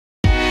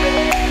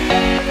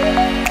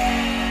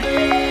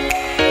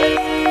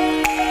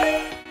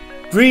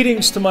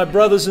Greetings to my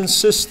brothers and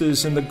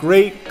sisters in the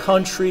great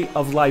country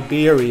of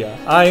Liberia.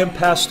 I am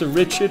Pastor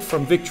Richard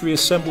from Victory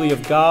Assembly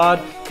of God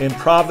in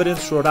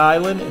Providence, Rhode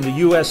Island in the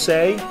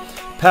USA.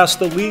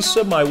 Pastor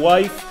Lisa, my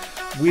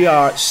wife, we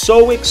are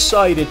so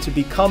excited to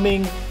be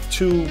coming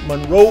to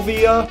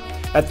Monrovia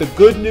at the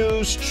Good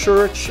News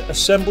Church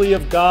Assembly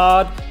of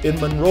God in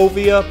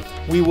Monrovia.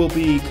 We will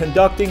be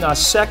conducting our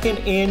second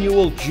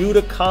annual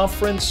Judah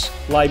Conference,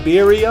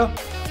 Liberia.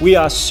 We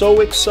are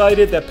so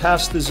excited that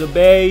Pastor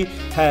Zabay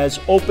has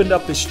opened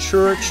up his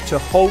church to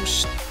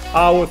host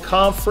our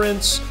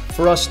conference,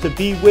 for us to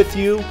be with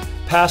you.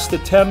 Pastor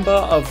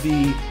Temba of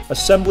the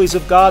Assemblies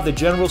of God, the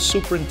General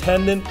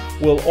Superintendent,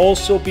 will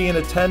also be in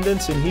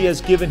attendance, and he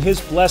has given his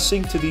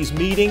blessing to these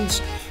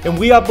meetings. And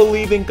we are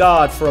believing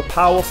God for a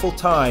powerful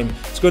time.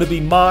 It's going to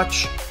be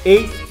March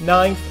 8th,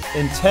 9th,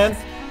 and 10th,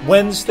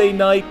 Wednesday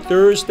night,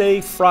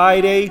 Thursday,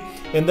 Friday,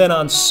 and then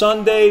on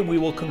Sunday we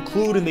will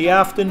conclude in the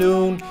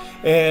afternoon.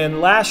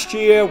 And last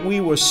year we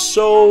were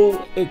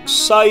so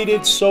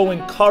excited, so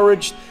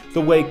encouraged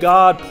the way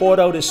God poured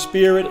out His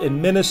Spirit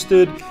and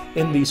ministered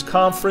in these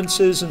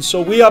conferences. And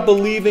so we are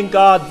believing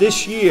God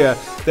this year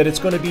that it's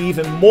going to be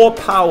even more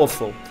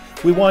powerful.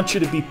 We want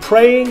you to be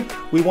praying.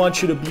 We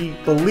want you to be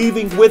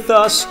believing with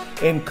us,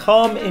 and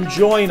come and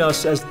join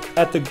us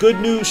at the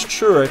Good News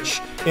Church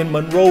in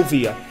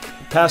Monrovia.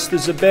 Pastor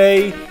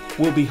Zabay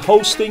will be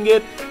hosting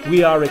it.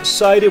 We are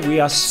excited.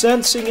 We are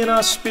sensing in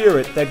our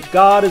spirit that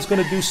God is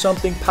going to do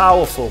something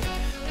powerful.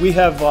 We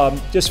have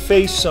just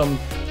faced some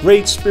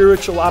great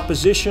spiritual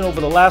opposition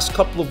over the last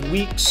couple of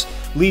weeks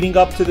leading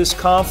up to this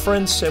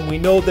conference, and we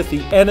know that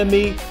the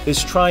enemy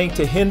is trying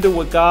to hinder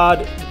what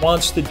God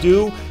wants to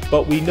do,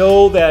 but we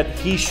know that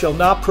he shall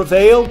not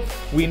prevail.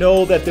 We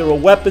know that there are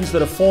weapons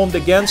that are formed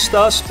against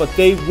us, but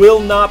they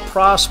will not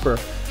prosper.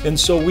 And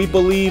so we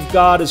believe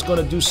God is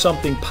going to do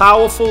something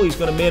powerful. He's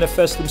going to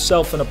manifest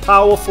Himself in a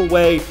powerful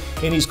way,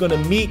 and He's going to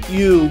meet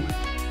you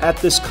at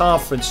this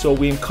conference. So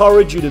we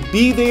encourage you to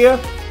be there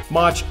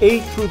March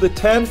 8th through the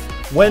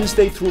 10th,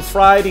 Wednesday through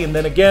Friday, and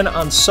then again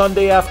on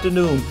Sunday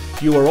afternoon.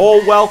 You are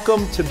all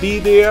welcome to be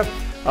there.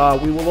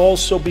 We will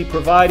also be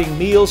providing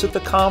meals at the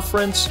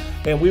conference,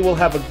 and we will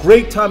have a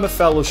great time of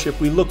fellowship.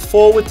 We look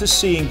forward to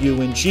seeing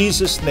you in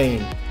Jesus'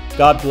 name.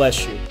 God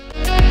bless you.